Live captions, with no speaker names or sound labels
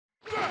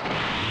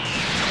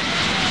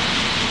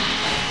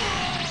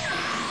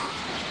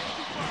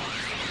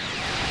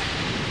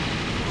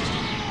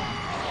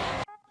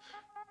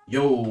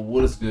Yo,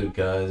 what is good,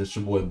 guys? It's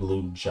your boy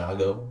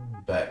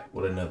𝙤𝙤𝙠𝙚 back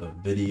with another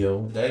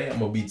video. Today I'm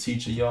gonna be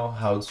teaching y'all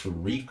how to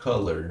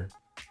recolor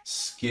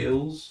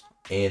skills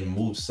and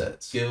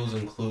movesets. Skills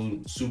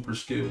include super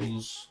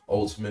skills,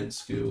 ultimate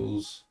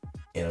skills,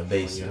 and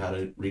evasive. How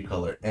to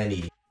recolor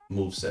any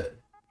moveset.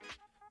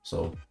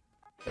 So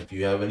if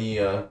you have any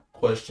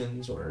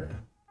questions or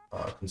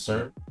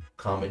concern,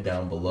 comment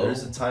down below.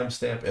 There's a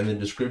timestamp in the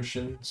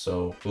description,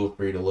 so feel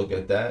free to look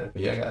at that.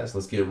 But yeah, guys,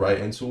 let's get right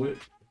into it.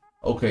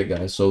 Okay,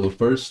 guys, so the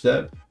first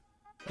step,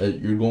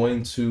 you're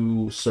going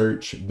to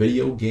search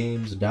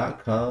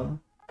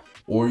videogames.com,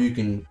 or you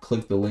can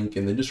click the link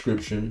in the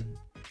description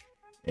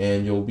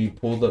and you'll be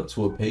pulled up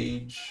to a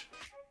page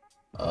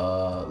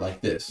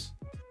like this,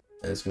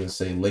 and it's going to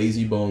say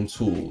LAZYBONE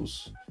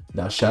tools.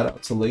 Now shout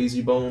out to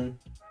LAZYBONE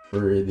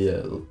for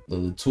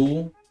the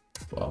tool,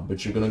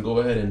 but you're going to go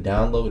ahead and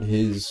download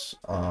his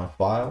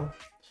file.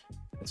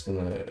 It's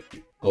going to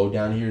go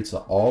down here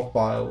to all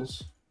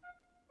files.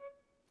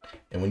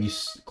 And when you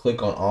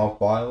click on all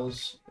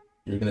files,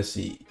 you're going to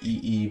see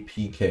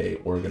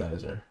EEPK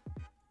organizer.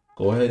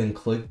 Go ahead and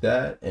click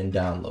that and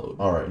download.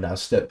 All right, now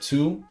step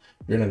 2,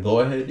 you're going to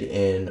go ahead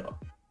and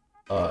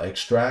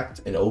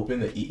extract and open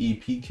the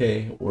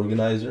EEPK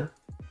organizer.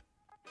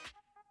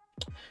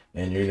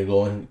 And you're going to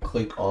go and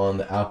click on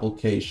the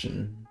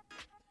application,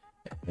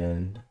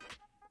 and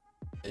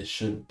it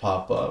should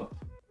pop up.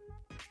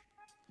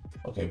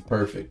 Okay,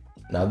 perfect.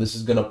 Now this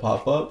is going to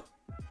pop up.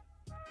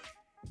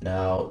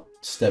 Now,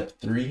 step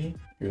 3,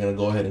 you're going to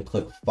go ahead and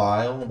click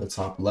File on the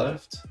top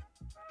left.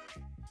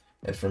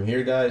 And from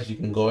here, guys, you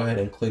can go ahead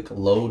and click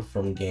Load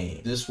from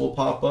Game. This will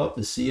pop up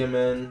the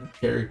CMN,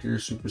 Character,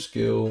 Super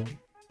Skill,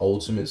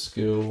 Ultimate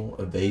Skill,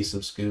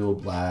 Evasive Skill,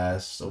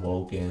 Blast,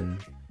 Awoken,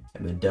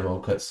 and the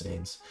Demo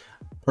cutscenes.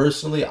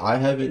 Personally, I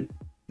haven't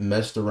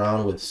messed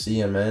around with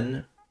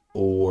CMN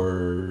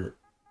or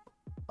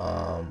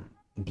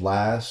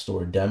Blast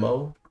or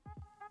Demo.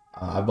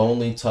 I've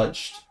only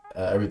touched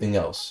everything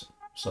else.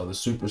 So the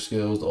super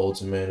skills, the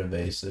ultimate,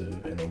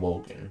 evasive, and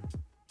awoken.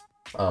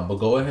 But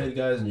go ahead,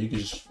 guys, and you can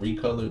just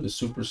recolor the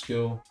super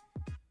skill.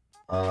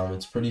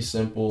 It's pretty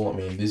simple. I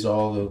mean, these are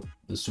all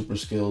the super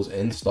skills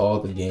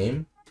installed in the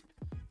game.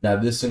 Now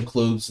this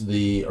includes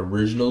the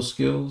original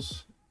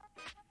skills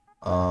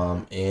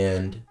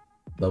and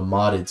the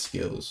modded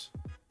skills.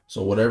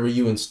 So whatever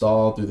you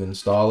install through the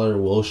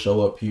installer will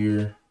show up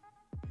here.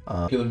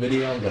 For the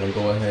video, I'm gonna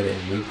go ahead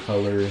and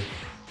recolor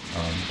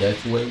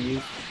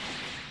𝙤𝙤𝙬𝙤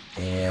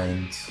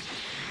and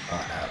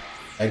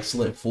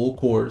excellent full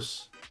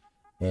course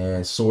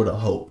and Sword of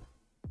Hope.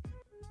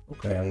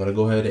 Okay, I'm gonna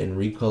go ahead and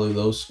recolor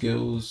those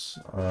skills.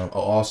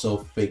 Also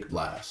fake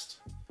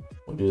blast,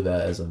 we'll do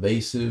that as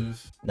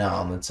evasive. Now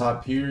on the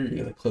top here,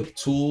 you're gonna click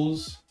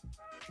tools,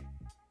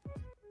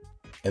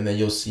 and then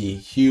you'll see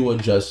hue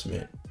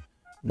adjustment.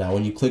 Now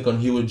when you click on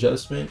hue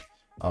adjustment,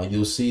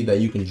 you'll see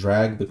that you can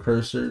drag the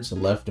cursor to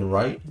left and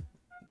right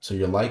to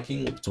your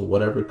liking, to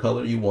whatever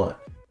color you want.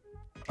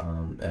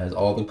 As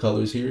all the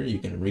colors here, you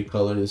can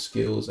recolor the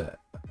skills at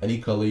any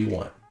color you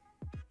want.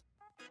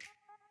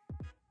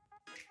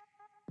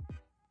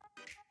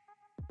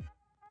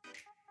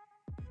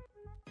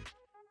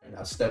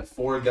 Now step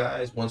 4,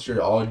 guys, once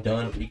you're all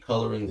done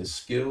recoloring the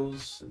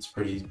skills, it's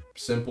pretty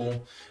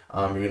simple.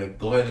 You're gonna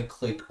go ahead and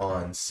click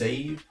on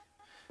save,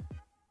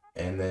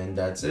 and then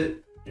that's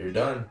it, you're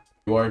done.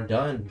 You are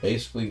done.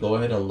 Basically, go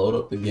ahead and load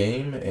up the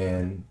game,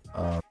 and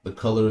the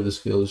color of the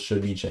skills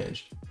should be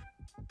changed.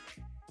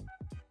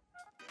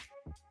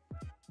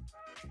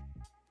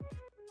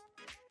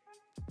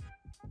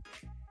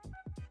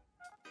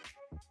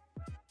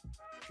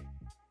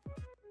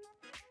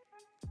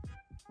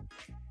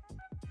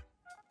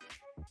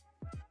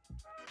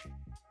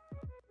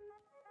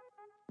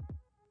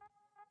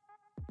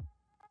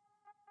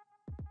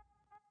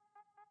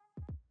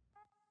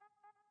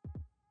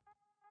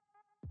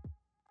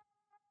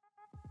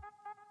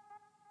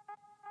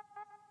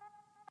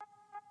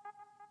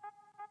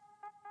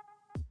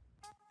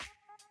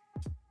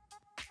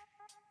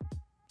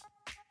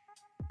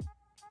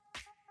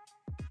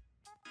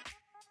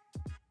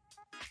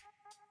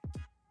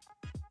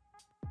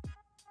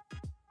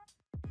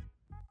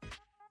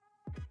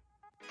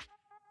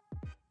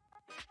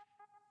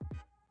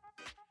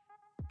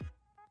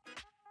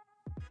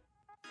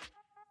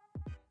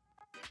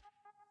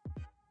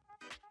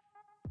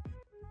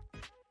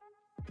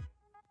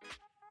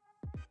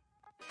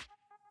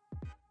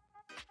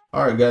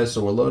 Alright, guys,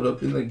 so we're loaded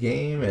up in the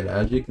game, and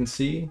as you can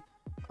see,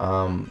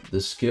 the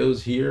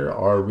skills here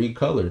are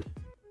recolored.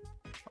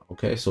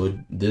 Okay, so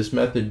this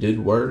method did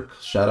work.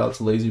 Shout out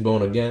to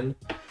LAZYBONE again.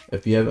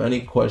 If you have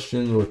any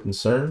questions or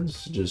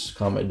concerns, just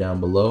comment down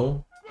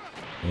below,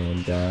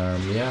 and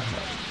yeah,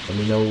 let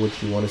me know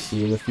what you want to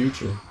see in the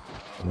future.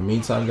 In the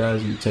meantime,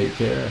 guys, you take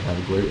care and have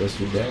a great rest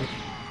of your day.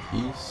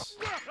 Peace.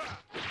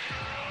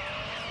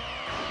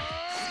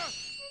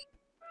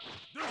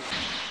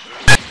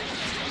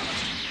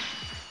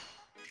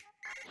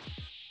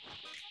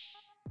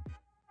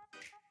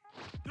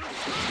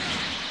 𝙤𝙤𝙬𝙬